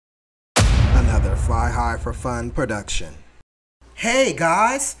Fly High for Fun production. Hey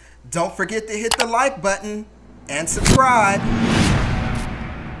guys, don't forget to hit the like button and subscribe.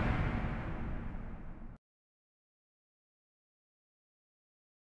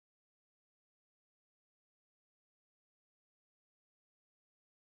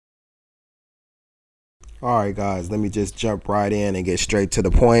 Alright guys, let me just jump right in and get straight to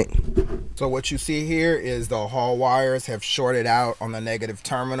the point. So what you see here is the hall wires have shorted out on the negative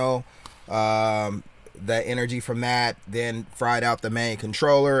terminal. The energy from that then fried out the main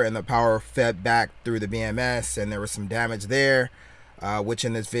controller, and the power fed back through the BMS, and there was some damage there, which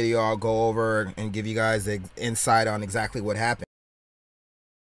in this video I'll go over and give you guys the insight on exactly what happened.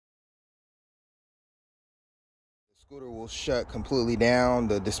 The scooter will shut completely down,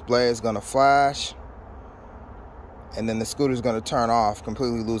 the display is going to flash, and then the scooter is going to turn off,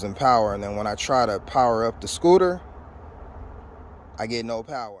 completely losing power. And then when I try to power up the scooter, I get no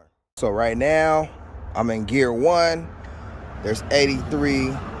power. So right now I'm in gear 1. There's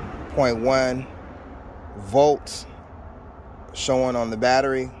 83.1 volts showing on the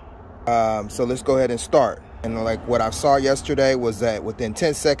battery. So let's go ahead and start. And like what I saw yesterday was that within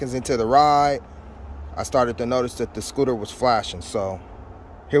 10 seconds into the ride, I started to notice that the scooter was flashing. So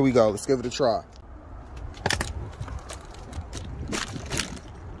here we go. Let's give it a try.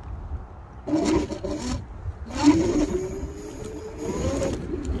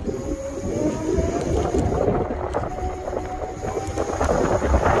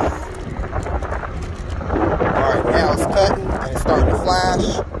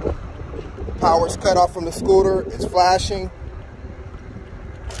 Power's cut off from the scooter, it's flashing.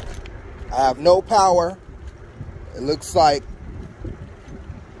 I have no power. It looks like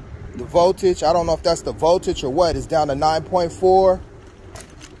the voltage, I don't know if that's the voltage or what, is down to 9.4.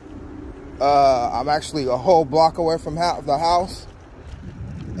 I'm actually a whole block away from the house,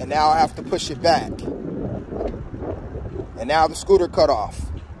 and now I have to push it back. And now the scooter cut off.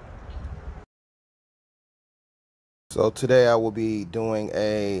 So today I will be doing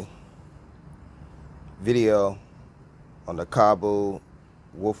a video on the KABOO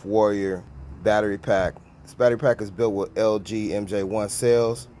Wolf Warrior battery pack. This battery pack is built with LG MJ1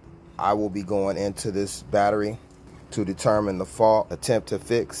 cells. I will be going into this battery to determine the fault, attempt to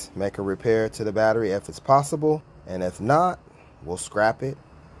fix, make a repair to the battery if it's possible, and if not, we'll scrap it.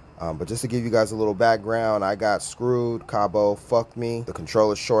 But just to give you guys a little background, I got screwed. KABOO fucked me. The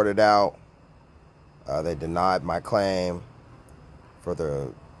controller shorted out. They denied my claim for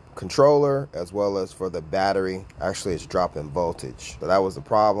the controller as well as for the battery. Actually, it's dropping voltage. So that was the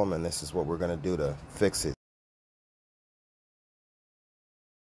problem, and this is what we're going to do to fix it.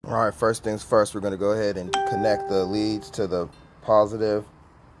 All right, first things first, we're going to go ahead and connect the leads to the positive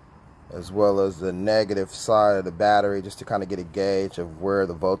as well as the negative side of the battery, just to kind of get a gauge of where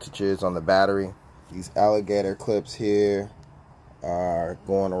the voltage is on the battery. These alligator clips here are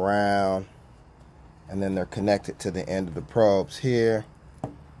going around, and then they're connected to the end of the probes here,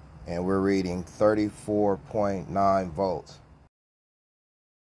 and we're reading 34.9 volts.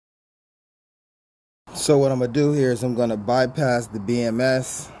 So what I'm gonna do here is I'm gonna bypass the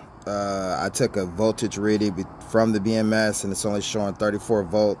BMS. I took a voltage reading from the BMS, and it's only showing 34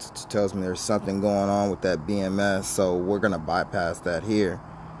 volts. It tells me there's something going on with that BMS, so we're gonna bypass that here,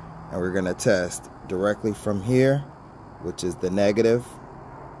 and we're gonna test directly from here, which is the negative.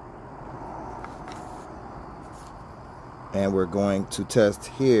 And we're going to test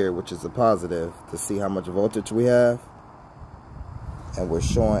here, which is the positive, to see how much voltage we have. And we're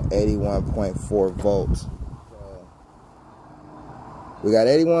showing 81.4 volts. So we got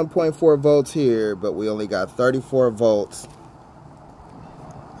 81.4 volts here, but we only got 34 volts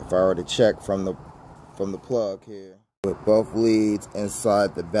if I were to check from the plug here. With both leads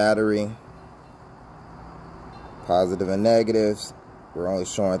inside the battery, positive and negatives, we're only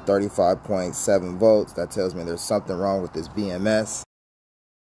showing 35.7 volts. That tells me there's something wrong with this BMS.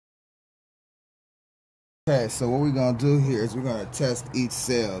 Okay, so what we're going to do here is we're going to test each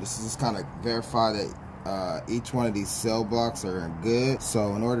cell. This is just kind of verify that each one of these cell blocks are good.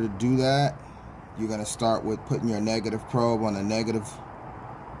 So in order to do that, you're going to start with putting your negative probe on a negative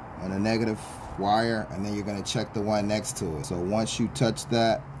wire, and then you're going to check the one next to it. So once you touch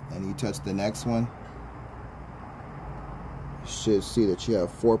that and you touch the next one, should see that you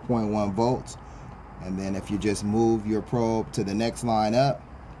have 4.1 volts. And then if you just move your probe to the next line up,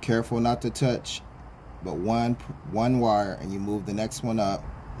 careful not to touch but one wire, and you move the next one up,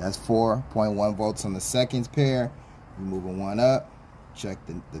 that's 4.1 volts on the second pair. You're moving one up, check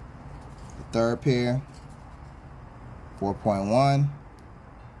the third pair, 4.1.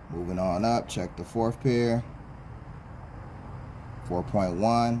 Moving on up, check the fourth pair,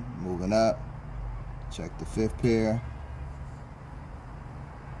 4.1. Moving up, Check the 5th pair.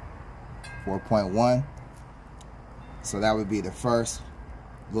 4.1. So that would be the first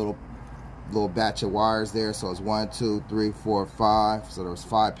little batch of wires there. So it's 1, 2, 3, 4, 5. So there's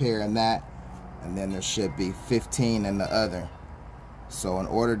 5 pair in that, and then there should be 15 in the other. So in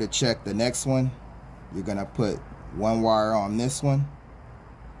order to check the next one, you're gonna put 1 wire on this one,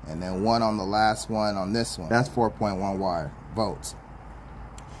 and then 1 on the last one on this one. That's 4.1 wire volts.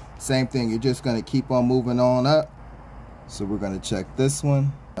 Same thing, you're just gonna keep on moving on up. So we're gonna check this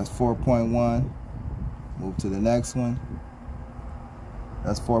one. That's 4.1. Move to the next one.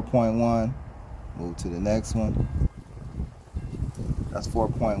 That's 4.1. Move to the next one. That's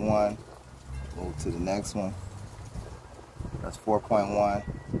 4.1. Move to the next one. That's 4.1.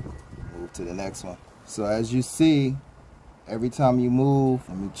 Move to the next one. So as you see, every time you move,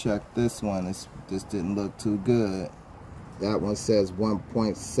 let me check this one. This didn't look too good. That one says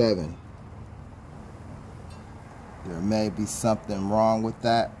 1.7. There may be something wrong with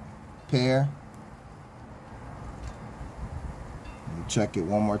that pair. Let me check it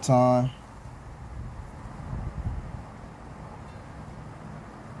one more time.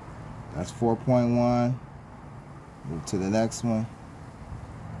 That's 4.1. Move to the next one.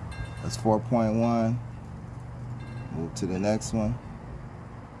 That's 4.1. Move to the next one.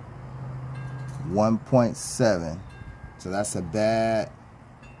 1.7. So that's a bad.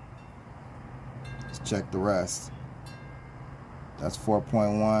 Let's check the rest. That's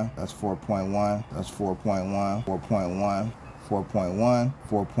 4.1. That's 4.1. That's 4.1. 4.1. 4.1.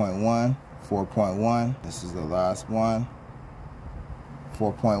 4.1. 4.1. This is the last one.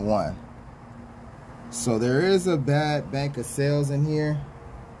 4.1. So there is a bad bank of cells in here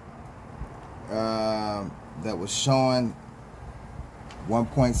that was showing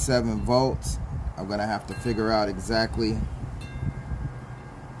 1.7 volts. I'm gonna have to figure out exactly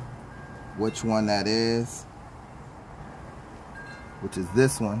which one that is, which is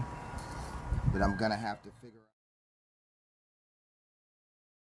this one, but I'm gonna have to figure out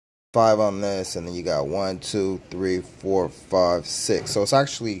 5 on this, and then you got 1, 2, 3, 4, 5, 6. So it's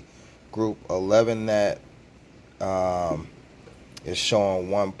actually group 11 that is showing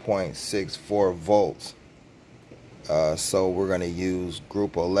 1.64 volts. So we're going to use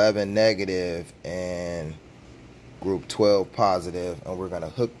group 11 negative and group 12 positive, and we're going to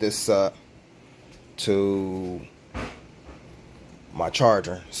hook this up to my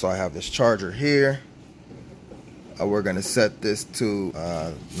charger. So I have this charger here. We're going to set this to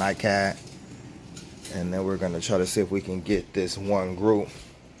NiCad, and then we're going to try to see if we can get this one group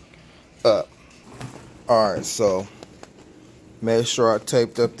up. Alright, so make sure I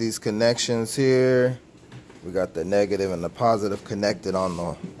taped up these connections here. We got the negative and the positive connected on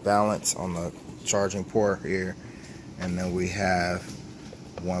the balance on the charging port here, and then we have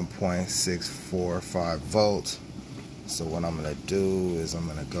 1.645 volts. So what I'm going to do is I'm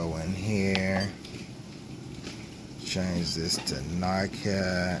going to go in here, change this to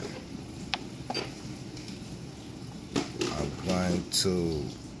NiCad. I'm going to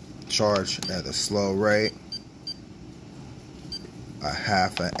charge at a slow rate, a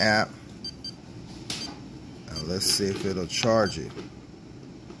 0.5 amp. And let's see if it'll charge it.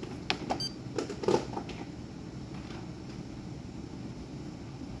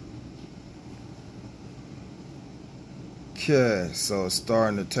 Okay, so it's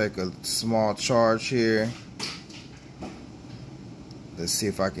starting to take a small charge here. Let's see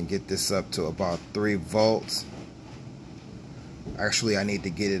if I can get this up to about 3 volts. Actually, I need to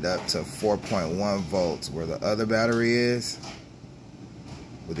get it up to 4.1 volts where the other battery is,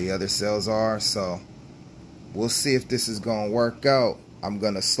 where the other cells are. So we'll see if this is going to work out. I'm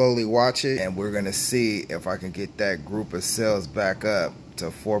going to slowly watch it, and we're going to see if I can get that group of cells back up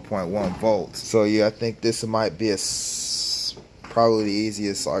to 4.1 volts. So yeah, I think this might be probably the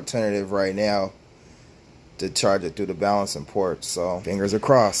easiest alternative right now to charge it through the balancing port. So fingers are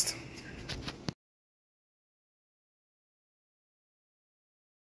crossed.